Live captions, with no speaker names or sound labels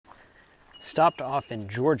Stopped off in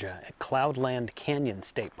Georgia at Cloudland Canyon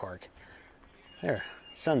State Park. There,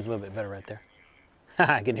 sun's a little bit better right there.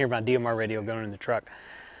 I can hear my DMR radio going in the truck.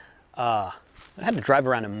 I had to drive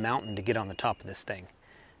around a mountain to get on the top of this thing.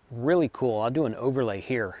 Really cool. I'll do an overlay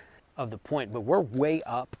here of the point, but we're way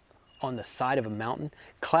up on the side of a mountain.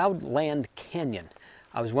 Cloudland Canyon.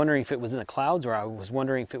 I was wondering if it was in the clouds or I was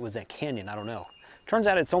wondering if it was a canyon. I don't know. Turns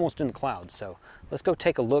out it's almost in the clouds, so let's go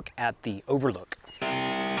take a look at the overlook.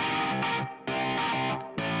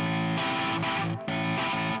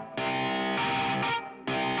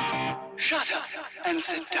 Shut up and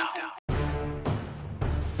sit down.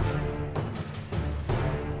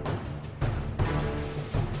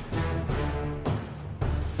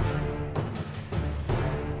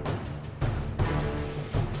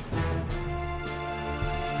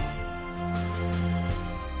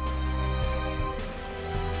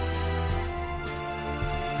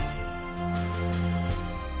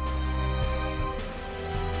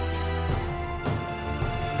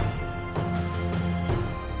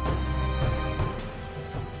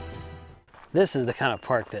 This is the kind of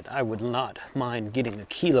park that I would not mind getting a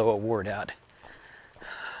kilo award at.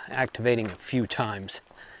 Activating a few times.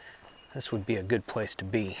 This would be a good place to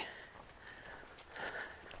be.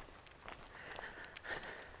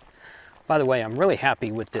 By the way, I'm really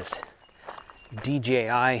happy with this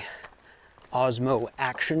DJI Osmo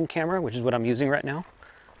Action camera, which is what I'm using right now.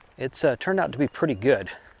 It's turned out to be pretty good.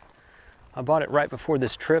 I bought it right before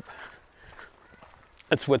this trip.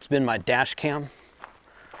 That's what's been my dash cam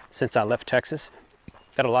since I left Texas.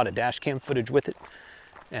 Got a lot of dash cam footage with it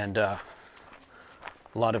and a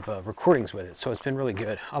lot of recordings with it, so it's been really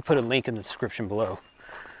good. I'll put a link in the description below.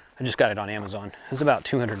 I just got it on Amazon. It was about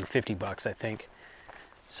 250 bucks, I think.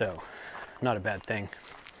 So, not a bad thing.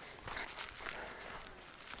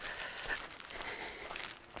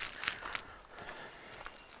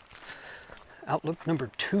 Outlook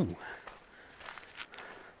number 2.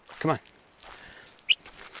 Come on.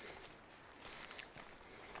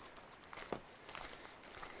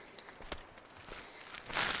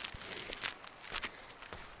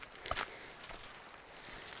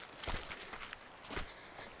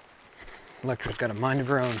 Electra's got a mind of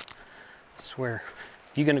her own, I swear.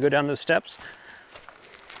 You gonna go down those steps?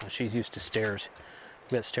 Oh, she's used to stairs.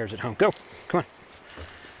 We got stairs at home. Go, come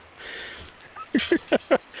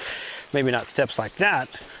on. Maybe not steps like that.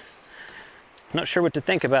 Not sure what to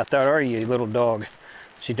think about that, are you, little dog?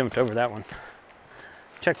 She jumped over that one.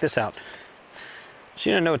 Check this out. She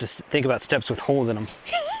didn't know what to think about steps with holes in them.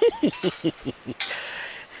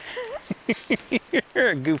 You're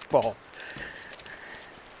a goofball.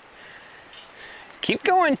 Keep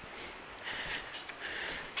going.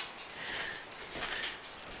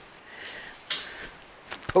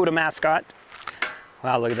 POTA mascot.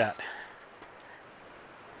 Wow, look at that.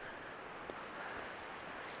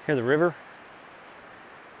 Hear the river?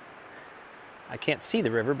 I can't see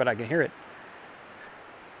the river, but I can hear it.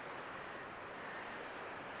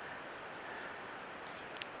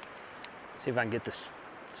 See if I can get this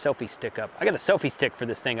selfie stick up. I got a selfie stick for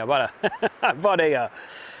this thing. I bought a,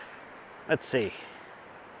 let's see.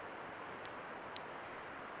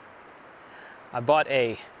 I bought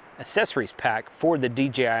a accessories pack for the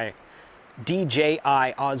DJI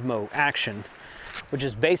Osmo Action, which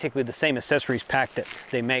is basically the same accessories pack that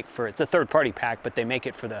they make for, it's a third-party pack, but they make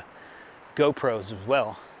it for the GoPros as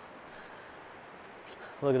well.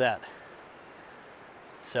 Look at that.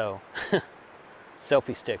 So,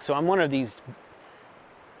 selfie stick. So I'm one of these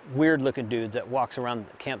weird-looking dudes that walks around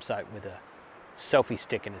the campsite with a selfie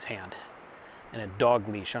stick in his hand and a dog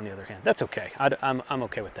leash on the other hand. That's okay. I'm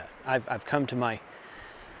okay with that.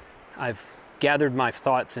 I've gathered my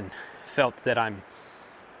thoughts and felt that I'm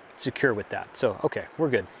secure with that. So, okay, we're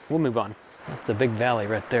good. We'll move on. That's a big valley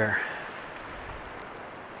right there.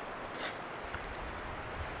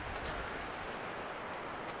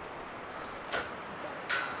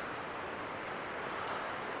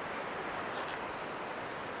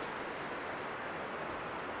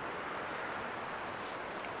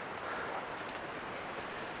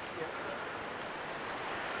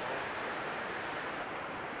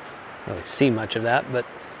 Really see much of that, but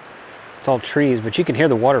it's all trees, but you can hear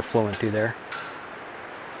the water flowing through there.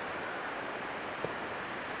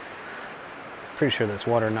 Pretty sure that's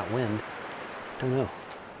water, not wind. Don't know.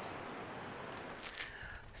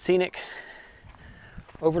 Scenic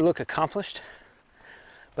overlook accomplished.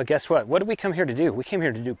 But guess what? What did we come here to do? We came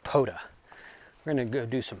here to do POTA. We're gonna go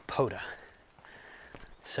do some POTA.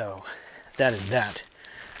 So that is that.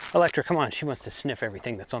 Electra, come on. She wants to sniff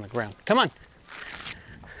everything that's on the ground. Come on.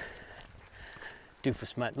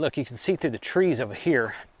 Doofus mutt. Look, you can see through the trees over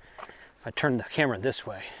here. If I turn the camera this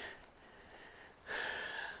way,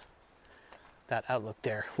 that outlook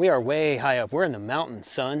there. We are way high up. We're in the mountains,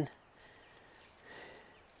 son.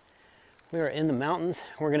 We are in the mountains.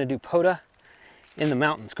 We're gonna do POTA in the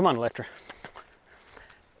mountains. Come on, Electra.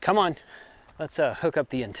 Come on. Let's hook up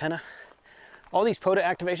the antenna. All these POTA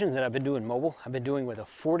activations that I've been doing mobile, I've been doing with a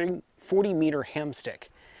 40 meter ham stick.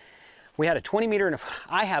 We had a 20 meter and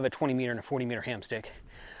I have a 20 meter and a 40 meter ham stick.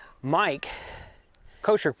 Mike,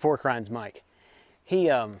 Kosher Pork Rinds Mike, he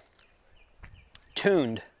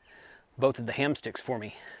tuned both of the ham sticks for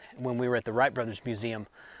me when we were at the Wright Brothers Museum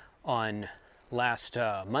on last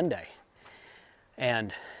Monday.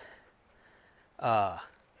 And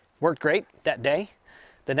worked great that day.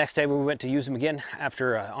 The next day we went to use them again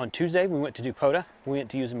after, on Tuesday, we went to do POTA. We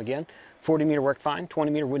went to use them again. 40 meter worked fine,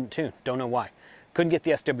 20 meter wouldn't tune. Don't know why. Couldn't get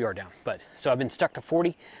the SWR down, so I've been stuck to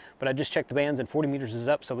 40, but I just checked the bands and 40 meters is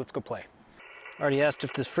up, so let's go play. Already asked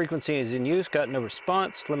if this frequency is in use, got no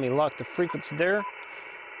response. Let me lock the frequency there.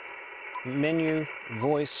 Menu,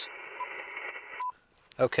 voice.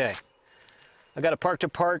 Okay. I got a park to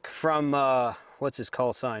park from, what's his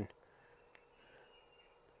call sign?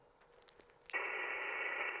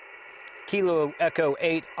 Kilo Echo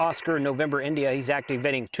 8, Oscar, November, India. He's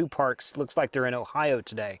activating 2 parks. Looks like they're in Ohio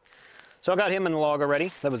today. So I got him in the log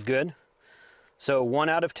already. That was good. So 1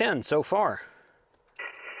 out of 10 so far.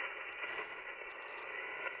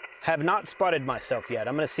 Have not spotted myself yet.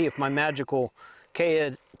 I'm going to see if my magical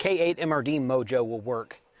K8 MRD mojo will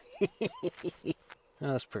work.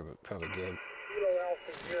 That's probably good.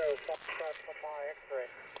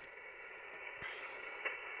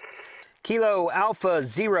 Kilo Alpha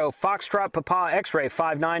 0, Foxtrot Papa X-Ray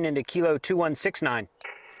 59 into Kilo 2169.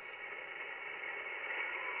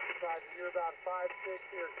 You're about 5'6"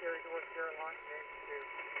 here, Carrie, North Carolina,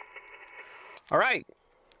 Stu. All right.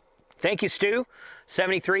 Thank you, Stu.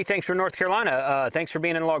 73, thanks for North Carolina. Thanks for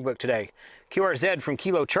being in the logbook today. QRZ from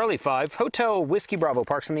Kilo Charlie 5, Hotel Whiskey Bravo,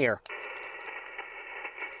 parks in the air.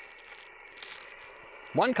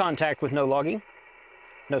 1 contact with no logging,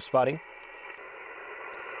 no spotting.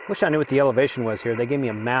 Wish I knew what the elevation was here. They gave me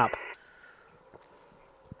a map.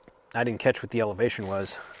 I didn't catch what the elevation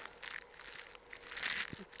was.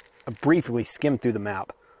 I briefly skimmed through the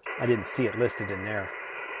map. I didn't see it listed in there.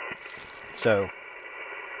 So,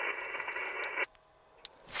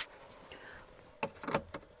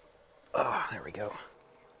 oh, there we go.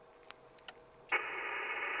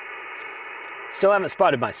 Still haven't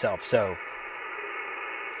spotted myself, so.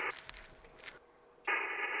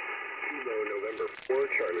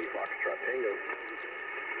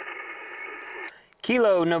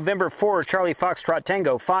 Kilo November 4, Charlie Foxtrot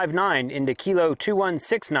Tango 59 into Kilo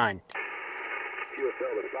 2169. QSL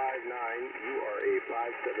to 59, you are a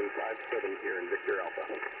 5757 here in Victor Alpha.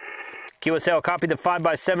 QSL, copy the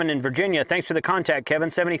 5x7 in Virginia. Thanks for the contact,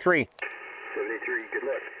 Kevin. 73. 73, good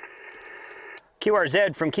luck.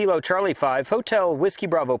 QRZ from Kilo Charlie 5, Hotel Whiskey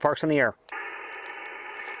Bravo, parks in the air.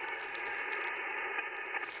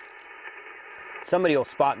 Somebody will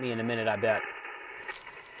spot me in a minute, I bet.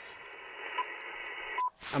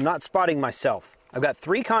 I'm not spotting myself. I've got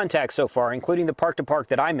 3 contacts so far, including the park-to-park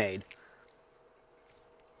that I made.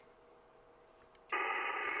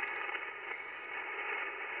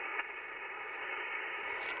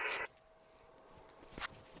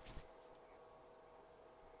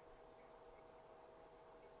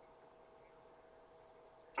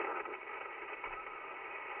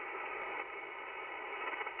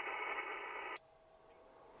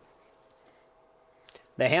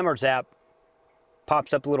 The Hammers app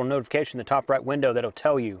pops up a little notification in the top right window that'll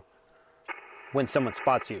tell you when someone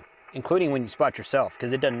spots you, including when you spot yourself,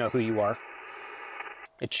 because it doesn't know who you are.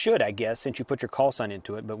 It should, I guess, since you put your call sign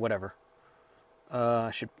into it, but whatever.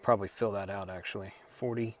 I should probably fill that out, actually.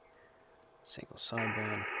 40, single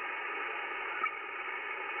sideband.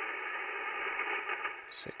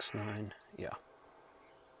 69, yeah.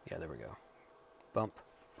 Yeah, there we go. Bump,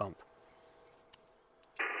 bump.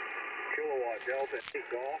 Kilowatt Delta 8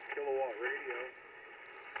 Golf, Kilowatt Radio.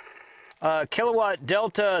 Kilowatt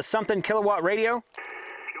Delta something kilowatt radio?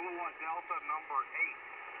 Kilowatt Delta number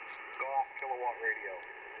 8 Golf Kilowatt Radio.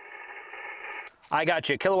 I got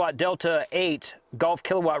you. Kilowatt Delta 8 Golf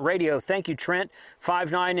Kilowatt Radio. Thank you, Trent.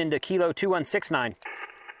 59 into Kilo 2169. All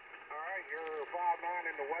right, you're 59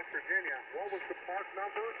 into West Virginia. What was the park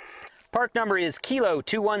number? Park number is Kilo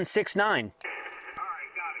 2169. All right,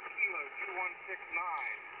 got it. Kilo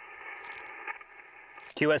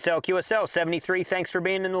 2169. QSL 73, thanks for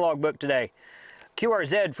being in the logbook today.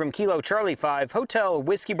 QRZ from Kilo Charlie 5, Hotel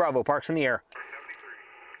Whiskey Bravo, parks in the air. 73,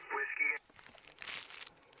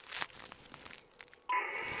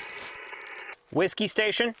 Whiskey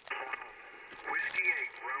station. Whiskey 8,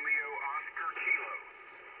 Romeo Oscar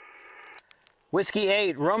Whiskey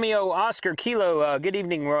 8, Romeo Oscar Kilo, good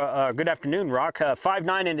evening, good afternoon, Rock.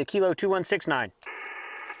 5-9 into Kilo 2169.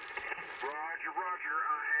 Roger, I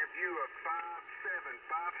have you a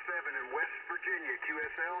 5757 in West Virginia,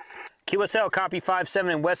 QSL. QSL, copy 57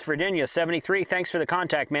 in West Virginia, 73. Thanks for the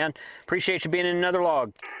contact, man. Appreciate you being in another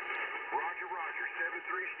log. Roger,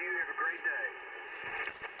 73, Steve, have a great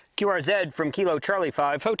day. QRZ from Kilo Charlie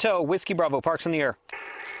 5, Hotel Whiskey Bravo, parks in the air.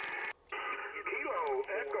 Kilo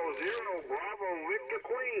Echo 0 Bravo Victor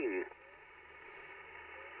Queen.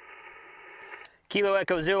 Kilo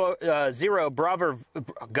Echo 0 Bravo,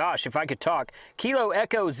 gosh, if I could talk. Kilo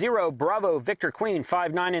Echo 0 Bravo Victor Queen,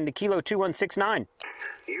 5-9 into Kilo 2169.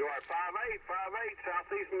 You are 5858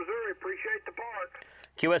 Southeast Missouri. Appreciate the park.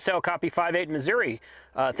 QSL, copy 58 Missouri.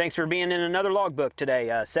 Thanks for being in another logbook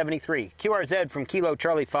today, 73. QRZ from Kilo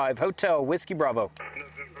Charlie 5, Hotel Whiskey Bravo.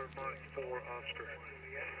 November Mike 4 Oscar.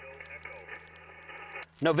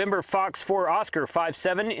 November Fox 4 Oscar,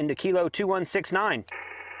 5-7 into Kilo 2169.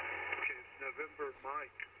 November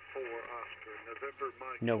Mike 4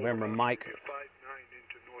 Oscar. November Mike. 5-9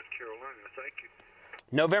 into North Carolina. Thank you.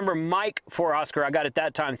 November Mike for Oscar. I got it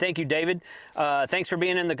that time. Thank you, David. Thanks for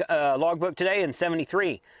being in the logbook today in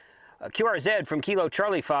 73. QRZ from Kilo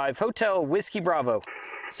Charlie 5, Hotel Whiskey Bravo.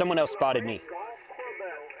 Someone else spotted me. Golf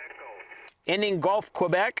Quebec. Ending Golf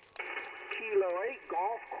Quebec. Kilo 8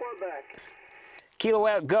 Golf Quebec. Kilo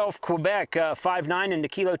out Golf Quebec, 5-9 into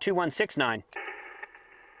Kilo 2169.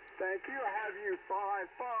 Thank you. I have you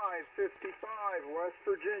 5555 West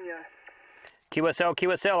Virginia.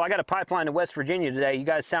 QSL, I got a pipeline to West Virginia today. You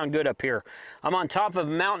guys sound good up here. I'm on top of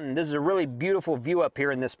a mountain. This is a really beautiful view up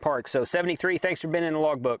here in this park. So 73, thanks for being in the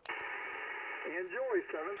logbook. Enjoy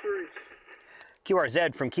 73.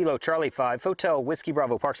 QRZ from Kilo Charlie 5, Hotel Whiskey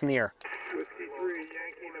Bravo, parks in the air. Whiskey 3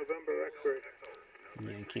 Yankee November X-ray.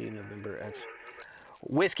 Yankee November X.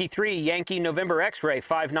 Whiskey 3 Yankee November X-ray,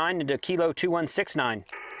 5-9 into Kilo 2169.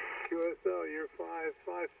 QSL, you're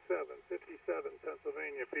 55757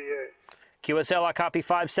 Pennsylvania, PA. QSL, I copy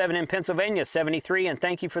 57 in Pennsylvania, 73, and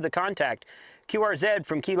thank you for the contact. QRZ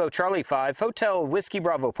from Kilo Charlie 5, Hotel Whiskey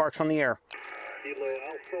Bravo, parks on the air. Kilo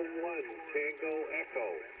Alpha 1 Tango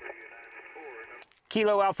Echo.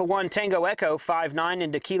 Kilo Alpha 1 Tango Echo, 5-9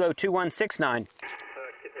 into Kilo 2169.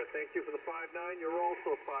 Thank you for the 5-9. You're also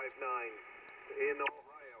 5-9 in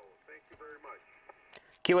Ohio. Thank you very much.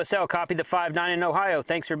 QSL, copy the 5-9 in Ohio.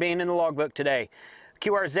 Thanks for being in the logbook today.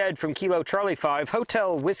 QRZ from Kilo Charlie 5,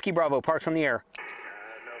 Hotel Whiskey Bravo, parks on the air.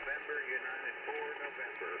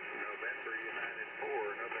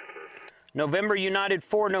 November United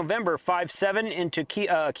 4 November, 5-7 into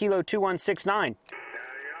Kilo 2169.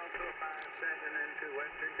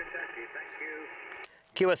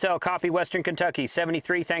 QSL, copy Western Kentucky,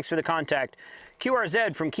 73, thanks for the contact.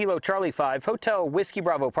 QRZ from Kilo Charlie 5, Hotel Whiskey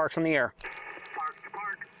Bravo, parks on the air. Park to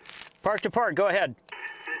park. Park to park, go ahead.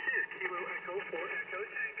 This is Kilo Echo 4 Echo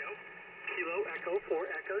Tango. Kilo Echo 4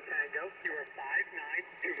 Echo Tango. You are 5-9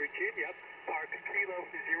 to Virginia. Park Kilo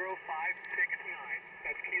 0569.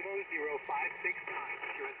 That's Kilo 0569.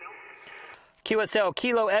 QSL,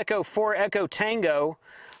 Kilo Echo 4 Echo Tango.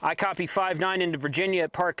 I copy 5-9 into Virginia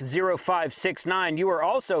at Park 0569. You are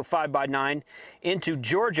also 5-9 into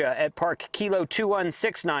Georgia at Park Kilo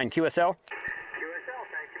 2169. QSL? QSL, thank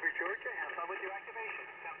you for Georgia. Have fun with your activation.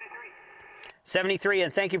 73. 73,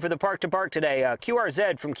 and thank you for the park to park today.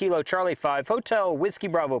 QRZ from Kilo Charlie 5, Hotel Whiskey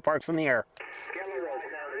Bravo, parks on the air.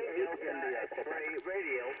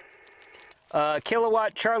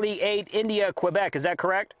 Kilowatt Charlie 8 India, Quebec, is that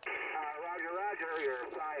correct? Roger, you're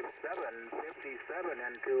 5757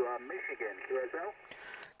 into Michigan, QSL.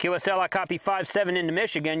 QSL, I copy 5-7 into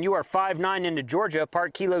Michigan. You are 5-9 into Georgia,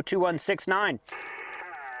 Park Kilo 2169. Thank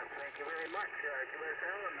you very much,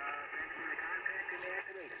 QSL, and thanks for the contact and the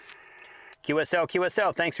activation.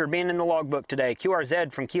 QSL, thanks for being in the logbook today.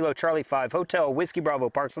 QRZ from Kilo Charlie 5, Hotel Whiskey Bravo,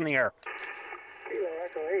 parks on the air. Kilo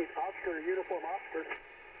Echo 8, Oscar, Uniform Oscar.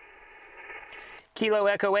 Kilo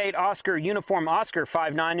Echo 8 Oscar Uniform Oscar,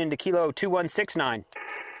 5-9 into Kilo 2169.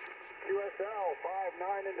 QSL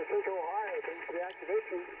 5-9 into Central Ohio. Thanks for the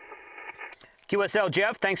activation. QSL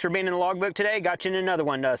Jeff, thanks for being in the logbook today. Got you in another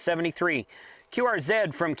one, 73.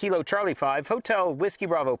 QRZ from Kilo Charlie 5, Hotel Whiskey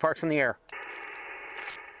Bravo, parks in the air.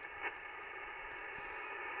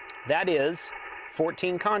 That is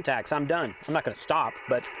 14 contacts. I'm done. I'm not going to stop,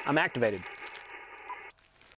 but I'm activated.